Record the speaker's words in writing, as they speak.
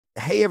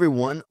Hey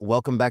everyone,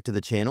 welcome back to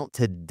the channel.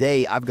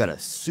 Today I've got a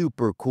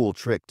super cool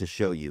trick to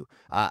show you.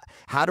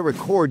 How to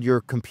record your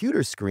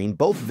computer screen,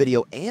 both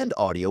video and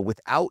audio,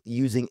 without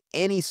using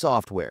any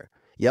software.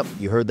 Yep,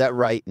 you heard that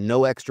right.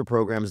 No extra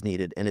programs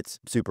needed, and it's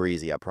super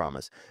easy, I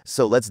promise.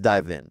 So let's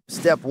dive in.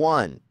 Step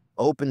one,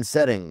 open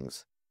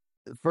settings.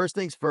 First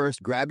things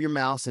first, grab your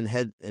mouse and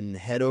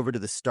head over to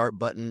the start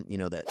button,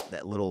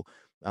 that little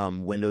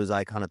Windows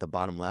icon at the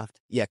bottom left.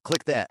 Yeah,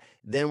 click that.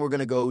 Then we're going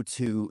to go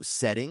to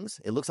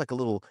settings. It looks like a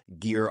little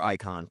gear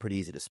icon, pretty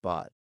easy to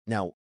spot.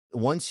 Now,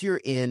 once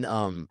you're in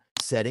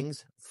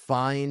settings,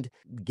 find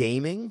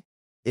gaming.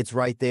 It's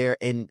right there,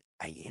 and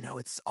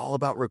it's all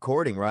about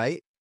recording,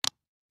 right?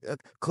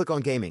 Click on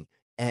gaming,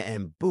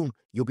 and boom,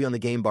 you'll be on the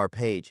game bar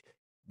page.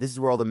 This is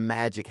where all the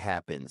magic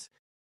happens.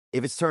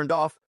 If it's turned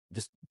off,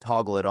 just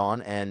toggle it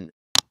on and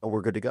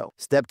we're good to go.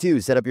 Step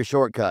two, set up your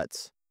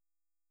shortcuts.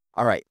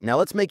 All right, now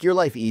let's make your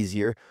life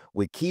easier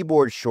with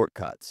keyboard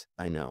shortcuts.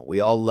 I know, we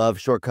all love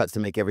shortcuts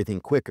to make everything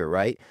quicker,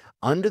 right?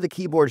 Under the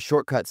keyboard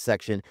shortcuts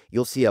section,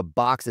 you'll see a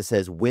box that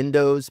says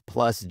Windows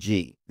plus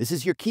G. This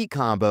is your key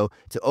combo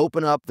to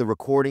open up the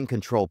recording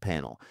control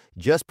panel.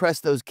 Just press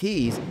those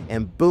keys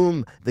and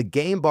boom, the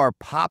game bar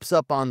pops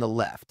up on the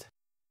left.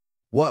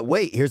 What?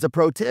 Wait, here's a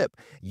pro tip.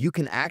 You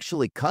can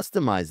actually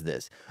customize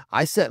this.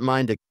 I set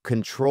mine to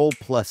Control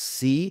plus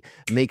C,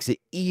 makes it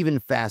even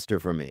faster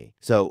for me.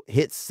 So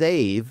hit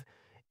save,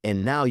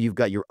 and now you've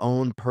got your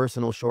own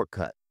personal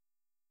shortcut.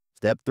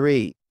 Step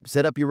three,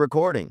 set up your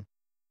recording.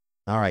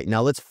 All right,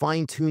 now let's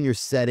fine tune your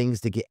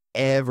settings to get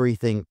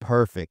everything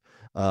perfect.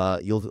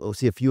 You'll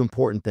see a few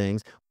important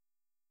things.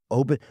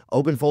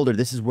 Open folder.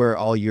 This is where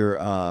all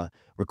your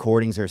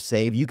recordings are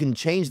saved. You can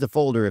change the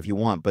folder if you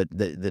want, but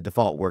the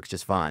default works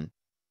just fine.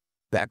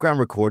 Background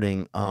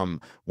recording,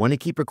 want to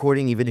keep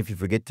recording even if you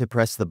forget to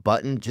press the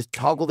button, just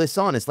toggle this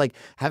on. It's like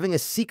having a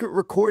secret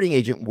recording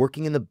agent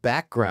working in the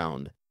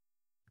background.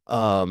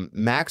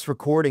 Max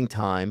recording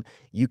time,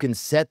 you can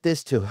set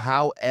this to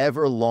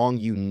however long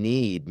you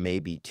need,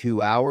 maybe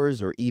 2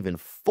 hours or even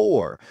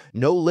 4.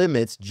 No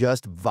limits,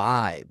 just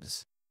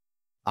vibes.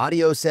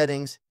 Audio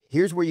settings,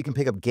 here's where you can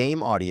pick up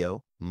game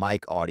audio,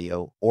 mic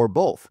audio, or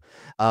both.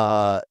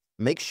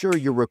 Make sure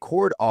your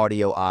record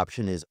audio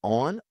option is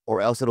on,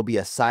 or else it'll be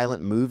a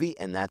silent movie,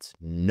 and that's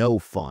no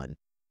fun.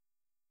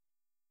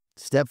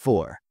 Step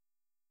 4.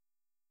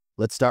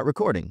 Let's start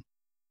recording.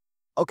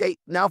 Okay,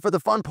 now for the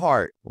fun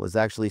part, was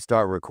actually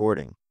start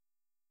recording.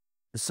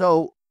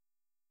 So,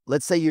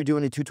 let's say you're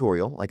doing a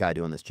tutorial, like I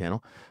do on this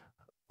channel.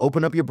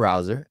 Open up your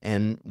browser,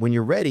 and when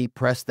you're ready,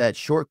 press that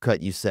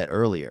shortcut you set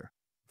earlier.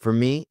 For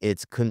me,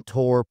 it's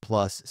Control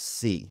plus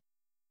C.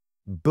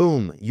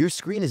 Boom, your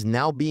screen is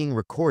now being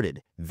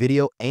recorded,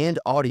 video and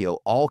audio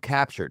all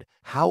captured.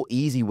 How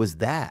easy was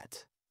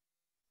that?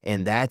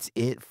 And that's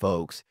it,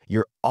 folks.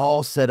 You're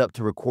all set up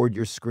to record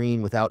your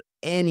screen without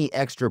any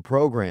extra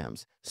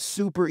programs.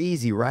 Super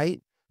easy,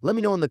 right? Let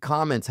me know in the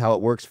comments how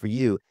it works for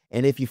you.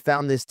 And if you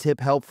found this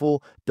tip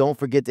helpful, don't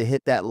forget to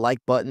hit that like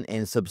button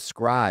and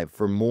subscribe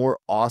for more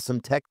awesome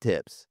tech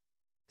tips.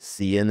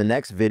 See you in the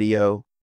next video.